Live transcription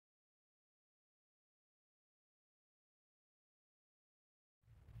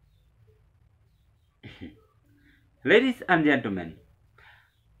Ladies and gentlemen,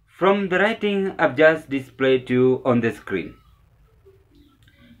 from the writing I've just displayed to you on the screen,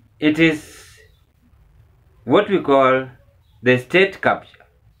 it is what we call the state capture,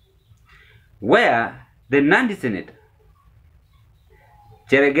 where the Nandi Senator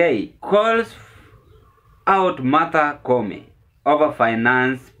Cherargei calls out Martha Koome over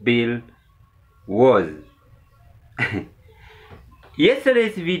finance bill wars.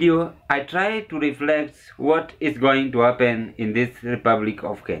 Yesterday's video, I tried to reflect what is going to happen in this Republic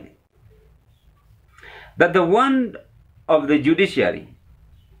of Kenya. That the one of the judiciary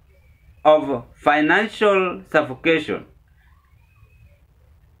of financial suffocation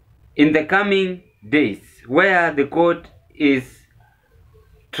in the coming days, where the court is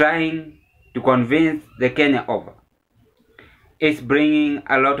trying to convince the Kenya over, is bringing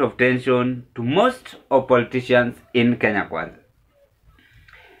a lot of tension to most of politicians in Kenya Kwanza.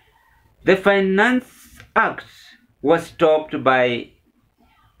 The Finance Act was stopped by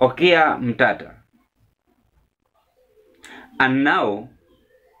Okia Mtata, and now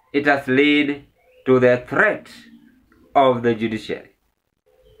it has led to the threat of the judiciary.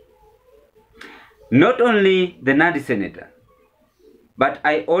 Not only the Nandi Senator, but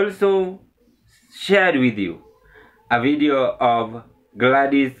I also shared with you a video of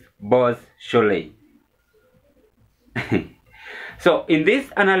Gladys Boss Sholei. So in this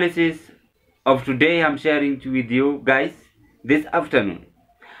analysis of today I'm sharing with you guys this afternoon,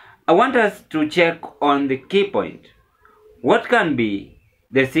 I want us to check on the key point. What can be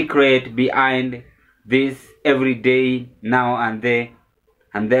the secret behind this everyday now and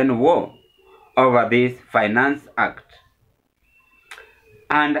then war over this Finance Act?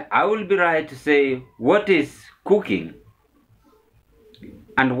 And I will be right to say what is cooking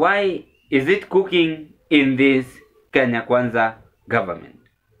and why is it cooking in this Kenya Kwanza government.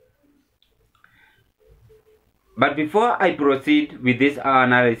 But before I proceed with this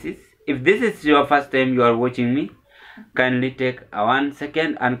analysis, if this is your first time you are watching me, kindly take 1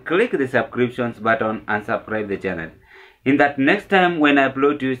 second and click the subscriptions button and subscribe the channel. In that next time when I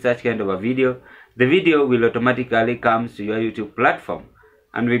upload to you such kind of a video, the video will automatically come to your YouTube platform,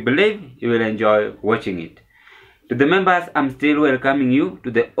 and we believe you will enjoy watching it. To the members, I'm still welcoming you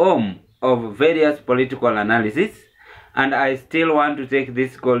to the home of various political analysis, and I still want to take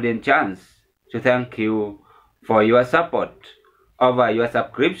this golden chance to thank you for your support over your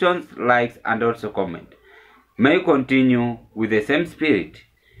subscriptions, likes, and also comment. May you continue with the same spirit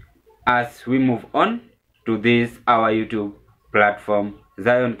as we move on to this our YouTube platform,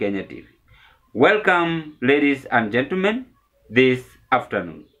 Zion Kenya TV. Welcome, ladies and gentlemen, this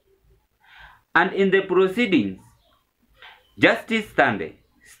afternoon. And in the proceedings, Justice Sunday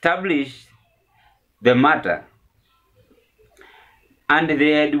established the matter, and they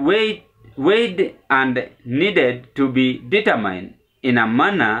had weighed and needed to be determined in a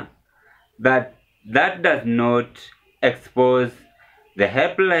manner that does not expose the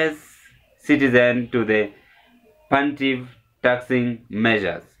helpless citizen to the punitive taxing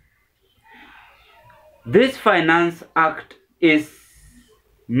measures. This Finance Act is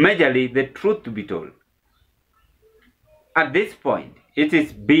majorly, the truth to be told, at this point, it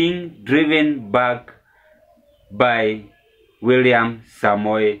is being driven back by William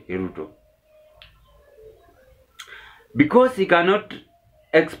Samoei Ruto, because he cannot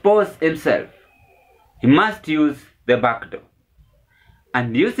expose himself. He must use the back door,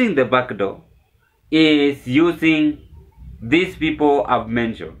 and using the back door is using these people I've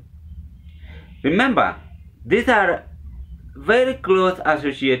mentioned. Remember, these are very close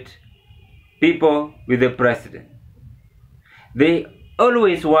associate people with the president. They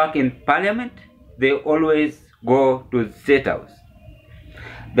always work in parliament. They always go to the State House.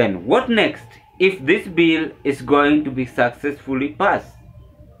 Then what next if this bill is going to be successfully passed?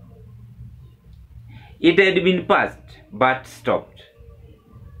 It had been passed but stopped.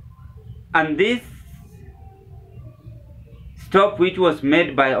 And this stop, which was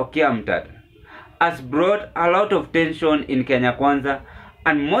made by Okia Mtata, has brought a lot of tension in Kenya Kwanza,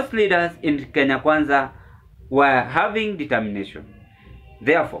 and most leaders in Kenya Kwanza were having determination.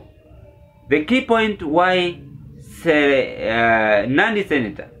 Therefore, the key point why Nandi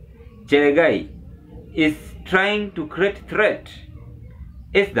Senator Cherargei is trying to create threat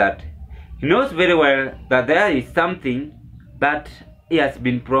is that he knows very well that there is something that he has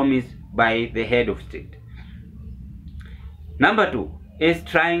been promised by the head of state. Number two is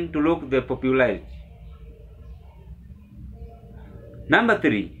trying to look the popularity. Number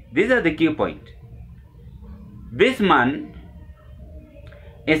three, these are the key points. This man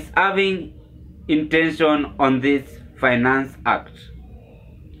is having intention on this Finance Act.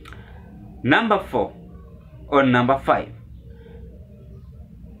 Number four, on number 5.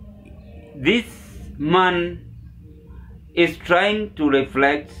 This man is trying to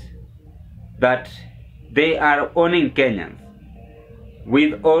reflect that they are owning Kenyans,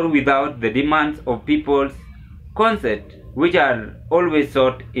 with or without the demands of people's consent, which are always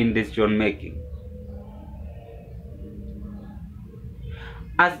sought in decision making.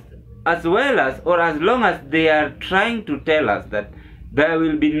 As well as, or as long as they are trying to tell us that there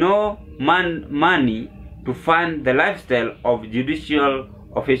will be no money to fund the lifestyle of judicial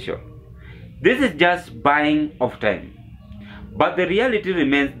officials. This is just buying of time. But the reality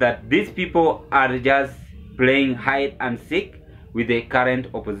remains that these people are just playing hide and seek with the current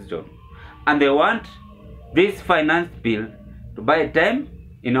opposition. And they want this finance bill to buy time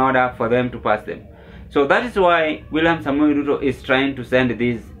in order for them to pass them. So that is why William Samoei Ruto is trying to send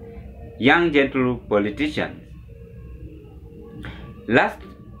these young gentle politicians. Last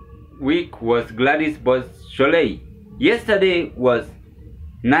week was Gladys Boss-Sholei. Yesterday was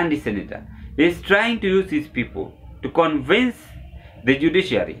Nandi Senator. He is trying to use his people to convince the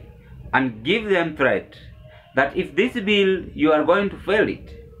judiciary and give them threat that if this bill you are going to fail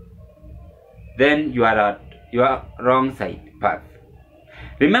it, then you are at your wrong side path.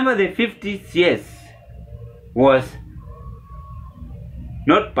 Remember, the 50 CS was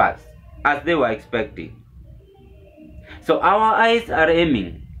not passed as they were expecting. So our eyes are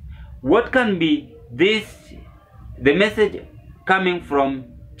aiming. What can be the message coming from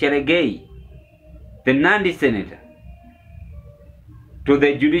Cherargei, the Nandi senator, to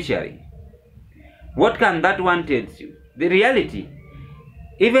the judiciary? What can that one tell you? The reality,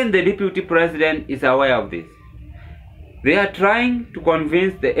 even the deputy president is aware of this. They are trying to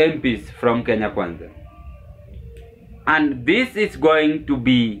convince the MPs from Kenya Kwanza. And this is going to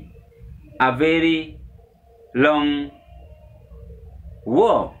be a very long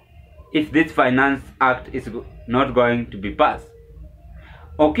war if this Finance Act is not going to be passed.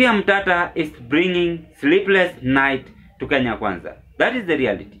 Okia Mtata is bringing sleepless night to Kenya Kwanza. That is the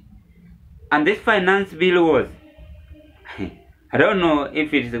reality. And this finance bill was, I don't know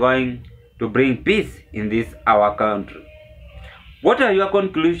if it is going to bring peace in this our country. What are your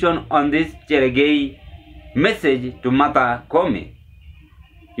conclusions on this Cherargei message to Martha Koome?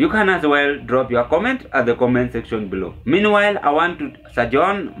 You can as well drop your comment at the comment section below. Meanwhile, I want to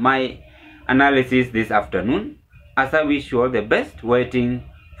adjourn my analysis this afternoon, as I wish you all the best, waiting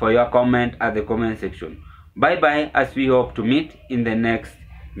for your comment at the comment section. Bye bye, as we hope to meet in the next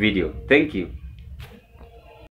video. Thank you.